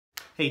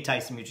Hey,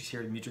 Tyson Mutrix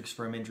here, Mutrix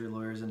Firm Injury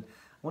Lawyers, and I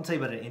want to tell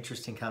you about an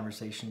interesting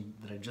conversation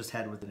that I just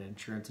had with an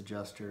insurance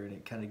adjuster, and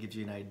it kind of gives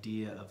you an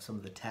idea of some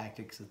of the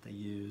tactics that they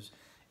use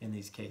in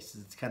these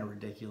cases. It's kind of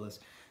ridiculous.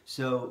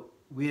 So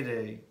we had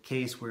a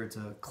case where it's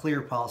a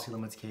clear policy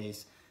limits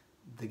case.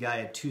 The guy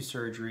had 2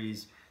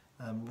 surgeries,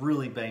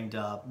 really banged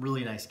up,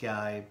 really nice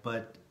guy,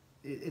 but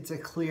it's a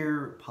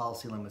clear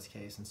policy limits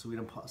case, and so we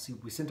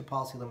sent a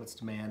policy limits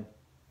demand.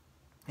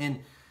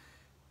 And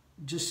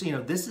just so you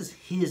know, this is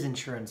his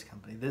insurance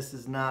company. This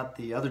is not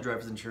the other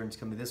driver's insurance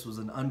company. This was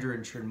an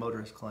underinsured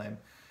motorist claim,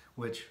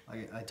 which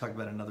I talked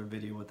about in another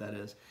video what that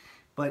is.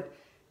 But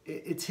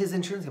it's his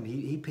insurance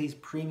company. He pays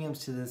premiums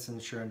to this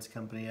insurance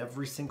company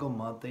every single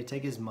month. They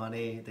take his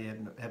money. They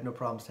have no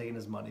problems taking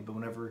his money. But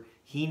whenever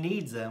he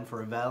needs them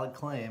for a valid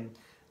claim,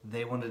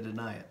 they want to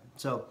deny it.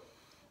 So,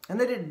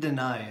 and they didn't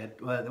deny it.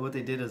 What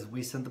they did is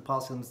we sent the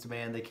policy limits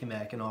demand. They came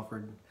back and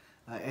offered,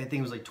 I think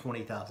it was like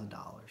 $20,000,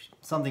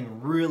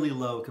 something really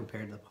low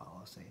compared to the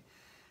policy.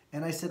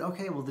 And I said,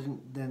 okay, well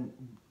then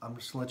I'm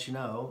just gonna let you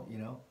know,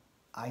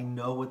 I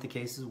know what the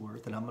case is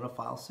worth, and I'm gonna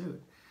file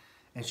suit.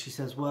 And she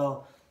says,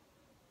 well,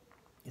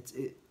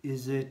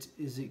 is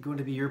it going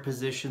to be your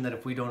position that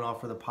if we don't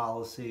offer the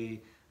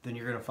policy, then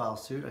you're gonna file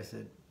suit? I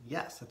said,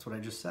 yes, that's what I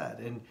just said.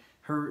 And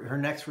her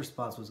next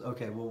response was,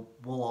 okay, well,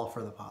 we'll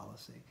offer the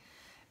policy.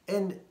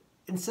 And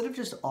instead of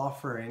just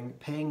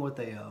paying what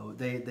they owe,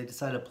 they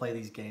decide to play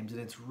these games,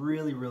 and it's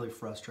really, really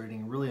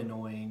frustrating, really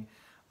annoying,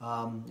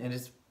 and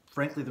it's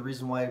frankly the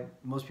reason why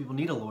most people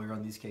need a lawyer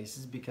on these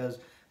cases, because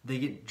they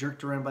get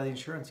jerked around by the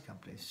insurance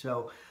companies.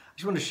 So I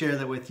just want to share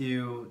that with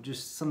you,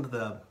 just some of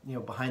the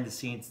behind the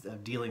scenes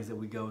dealings that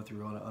we go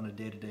through on a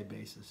day-to-day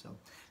basis. So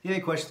if you have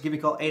any questions, give me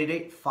a call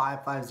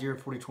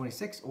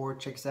 888-550-4026 or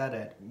check us out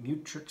at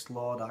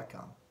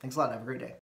mutrixlaw.com. Thanks a lot and have a great day.